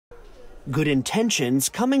Good intentions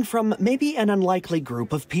coming from maybe an unlikely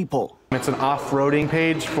group of people. It's an off-roading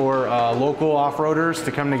page for local off-roaders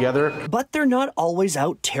to come together. But they're not always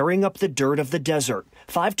out tearing up the dirt of the desert.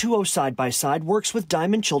 520 Side by Side works with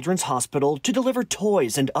Diamond Children's Hospital to deliver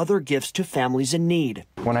toys and other gifts to families in need.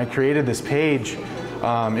 When I created this page,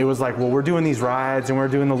 it was like, well, we're doing these rides and we're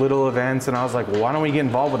doing the little events, and I was like, well, why don't we get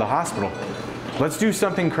involved with the hospital? Let's do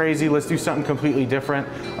something crazy. Let's do something completely different.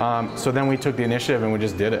 So then we took the initiative and we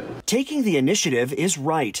just did it. Taking the initiative is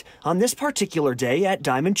right. On this particular day at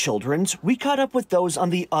Diamond Children's, we caught up with those on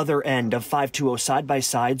the other end of 520 Side by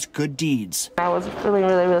Side's good deeds. I was feeling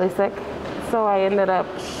really sick, so I ended up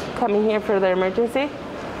coming here for the emergency.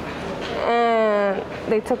 And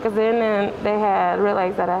they took us in and they had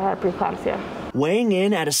realized that I had preeclampsia. Weighing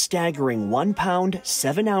in at a staggering 1 pound,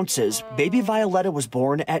 7 ounces, baby Violetta was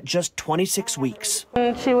born at just 26 weeks.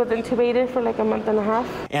 And she was intubated for like a month and a half.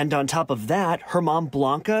 And on top of that, her mom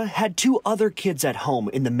Blanca had 2 other kids at home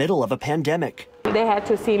in the middle of a pandemic. They had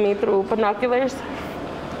to see me through binoculars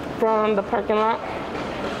from the parking lot.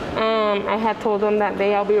 I had told them that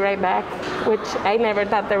day I'll be right back, which I never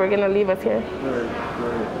thought they were going to leave us here.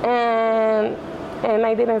 And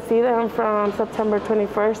I didn't see them from September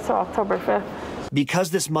 21st to October 5th.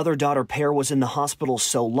 Because this mother-daughter pair was in the hospital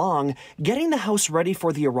so long, getting the house ready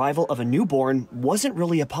for the arrival of a newborn wasn't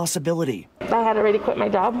really a possibility. I had already quit my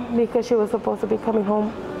job because she was supposed to be coming home.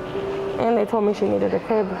 And they told me she needed a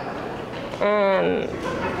crib. And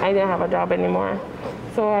I didn't have a job anymore.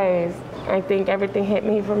 So I think everything hit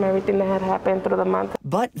me from everything that had happened through the month.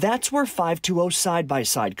 But that's where 520 Side by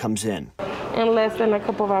Side comes in. In less than a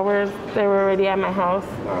couple of hours, they were already at my house,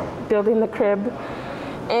 building the crib,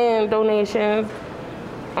 and donations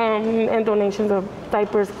of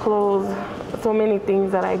diapers, clothes, so many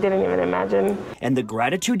things that I didn't even imagine. And the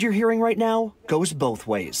gratitude you're hearing right now goes both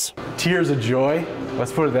ways. Tears of joy,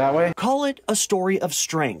 let's put it that way. Call it a story of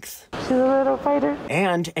strength. She's a little fighter.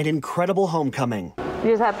 And an incredible homecoming.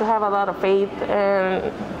 You just have to have a lot of faith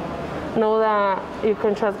and know that you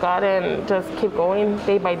can trust God and just keep going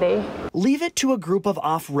day by day. Leave it to a group of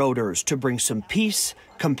off-roaders to bring some peace,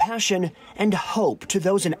 compassion, and hope to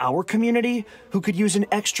those in our community who could use an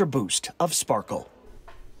extra boost of sparkle.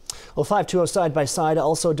 Well, 520 Side by Side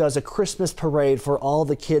also does a Christmas parade for all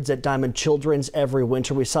the kids at Diamond Children's every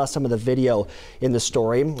winter. We saw some of the video in the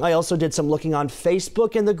story. I also did some looking on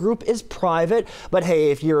Facebook, and the group is private. But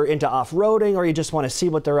hey, if you're into off-roading or you just want to see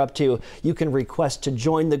what they're up to, you can request to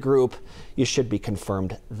join the group. You should be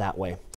confirmed that way.